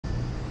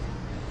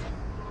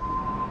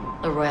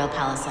The Royal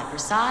Palace at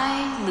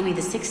Versailles, Louis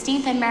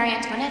XVI and Marie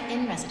Antoinette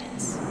in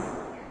residence.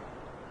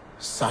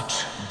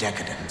 Such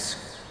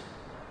decadence.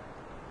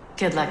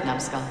 Good luck,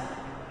 numbskull.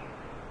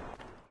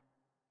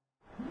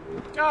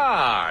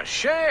 Ah,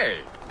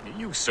 Shay!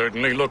 You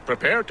certainly look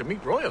prepared to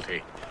meet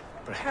royalty.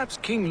 Perhaps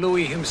King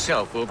Louis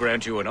himself will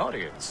grant you an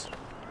audience.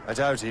 I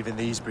doubt even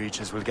these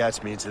breaches will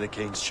get me into the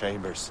King's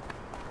chambers.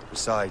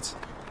 Besides,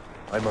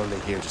 I'm only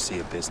here to see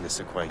a business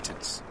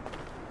acquaintance.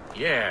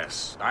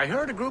 Yes, I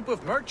heard a group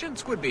of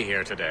merchants would be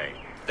here today.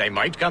 They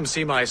might come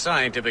see my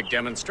scientific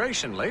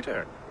demonstration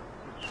later.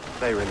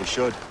 They really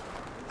should.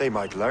 They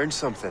might learn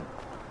something.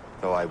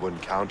 Though I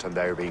wouldn't count on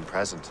their being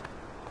present.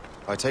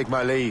 I take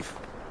my leave.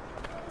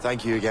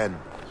 Thank you again,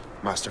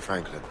 Master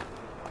Franklin.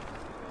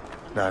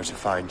 Now to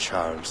find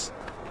Charles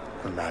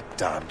and that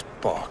damned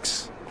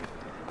box.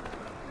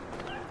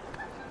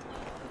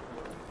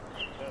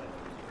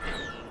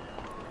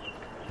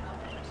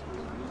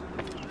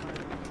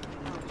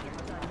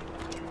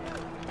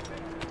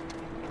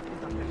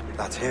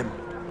 That's him.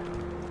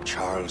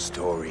 Charles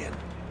Dorian.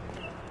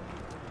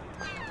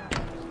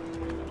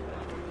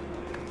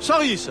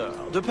 Sorry, sir.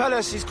 The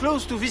palace is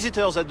closed to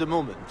visitors at the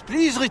moment.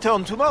 Please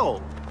return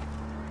tomorrow.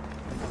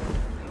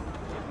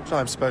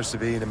 I'm supposed to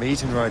be in a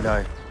meeting right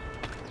now.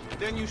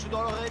 Then you should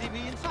already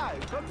be inside.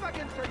 Come back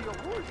and tell your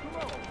rules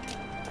tomorrow.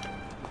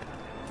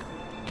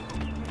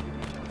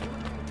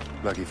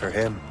 Lucky for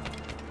him,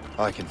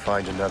 I can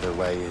find another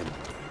way in.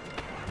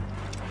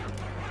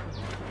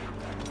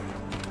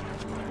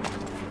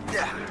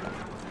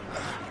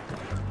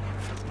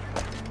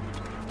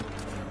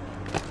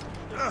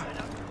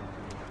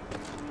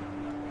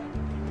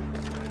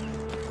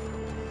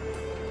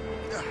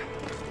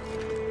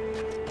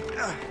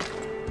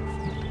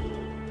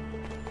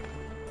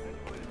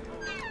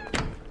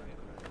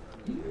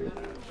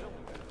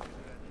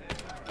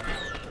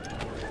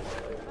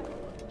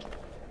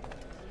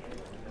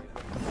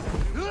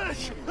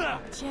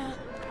 Tiens,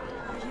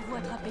 j'ai-vous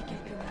attraper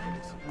quelque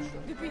chose.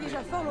 Depuis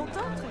déjà fort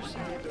longtemps, trop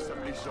cher. Ça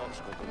me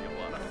change quand on y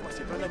voit à la fois.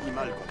 C'est un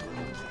animal contre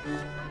l'autre.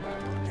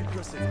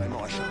 Quelqu'un s'est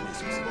vraiment acharné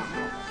sur ça.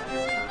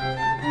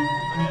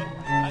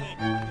 Allez.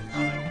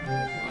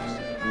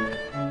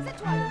 C'est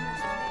toi le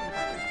monstre.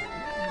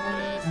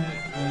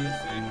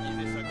 Il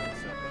fait ça comme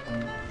ça.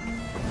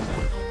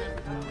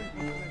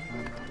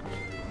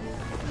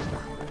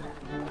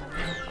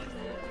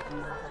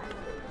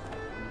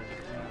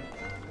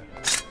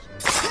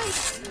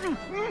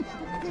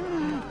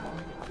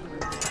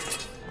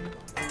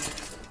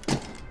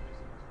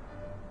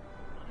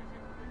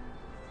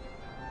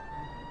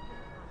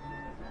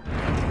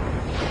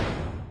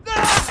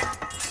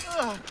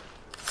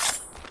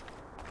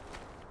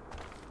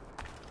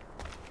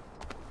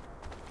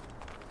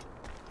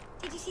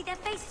 Did you see their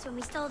faces when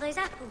we stole those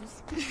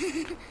apples?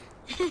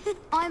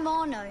 I'm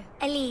Arno.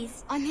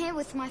 Elise. I'm here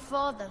with my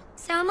father.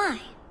 So am I.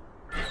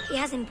 He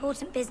has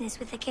important business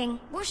with the king.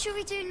 What should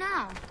we do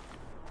now?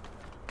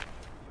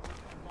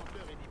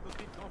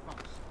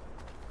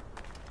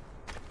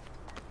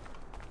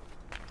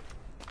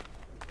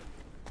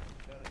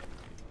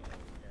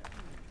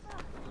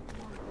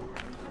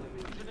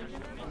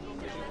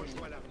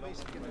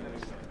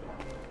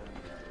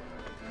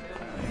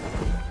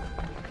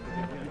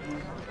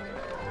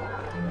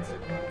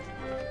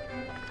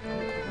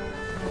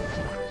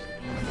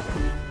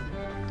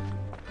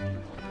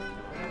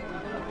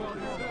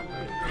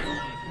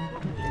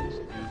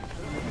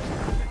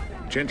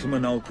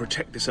 Gentlemen, I'll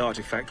protect this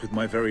artifact with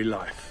my very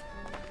life.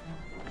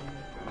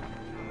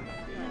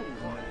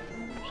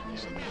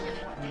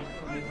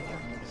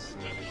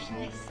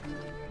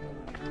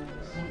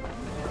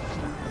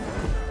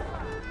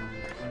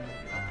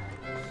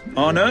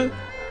 Arno?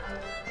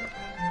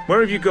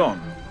 Where have you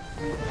gone?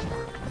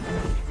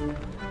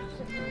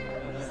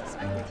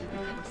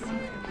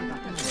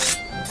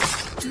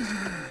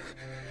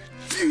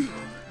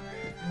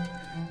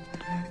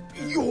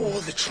 You're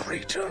the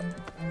traitor.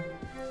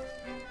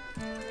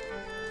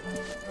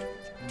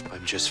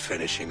 I'm just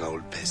finishing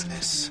old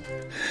business.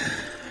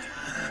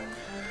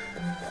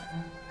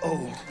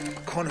 Oh,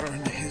 Connor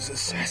and his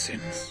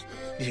assassins.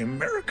 The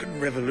American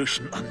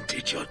Revolution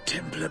undid your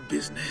Templar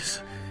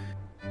business.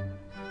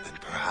 Then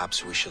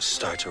perhaps we shall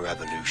start a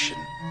revolution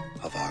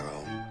of our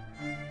own.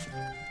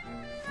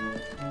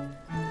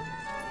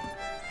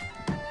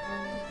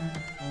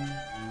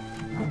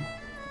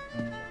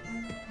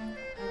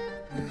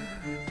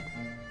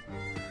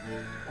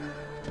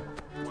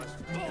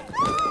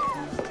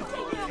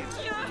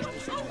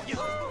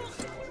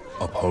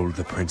 Uphold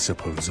the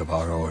principles of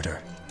our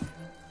order,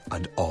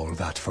 and all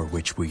that for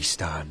which we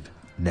stand.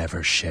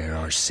 Never share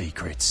our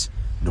secrets,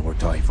 nor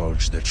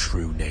divulge the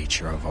true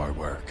nature of our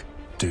work.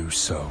 Do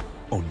so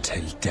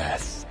until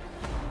death,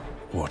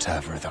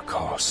 whatever the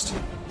cost.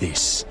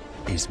 This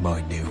is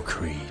my new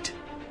creed.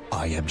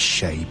 I am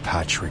Shay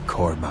Patrick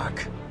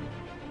Cormac,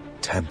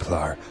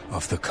 Templar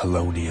of the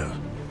Colonial,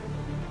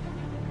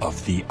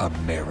 of the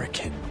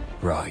American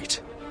right.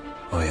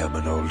 I am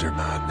an older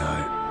man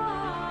now,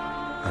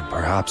 and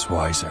perhaps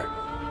wiser.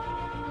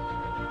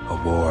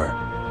 A war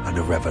and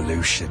a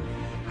revolution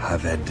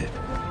have ended,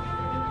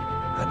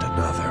 and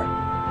another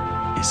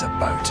is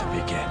about to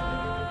begin.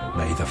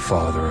 May the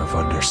Father of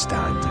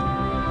Understanding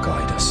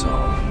guide us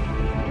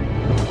all.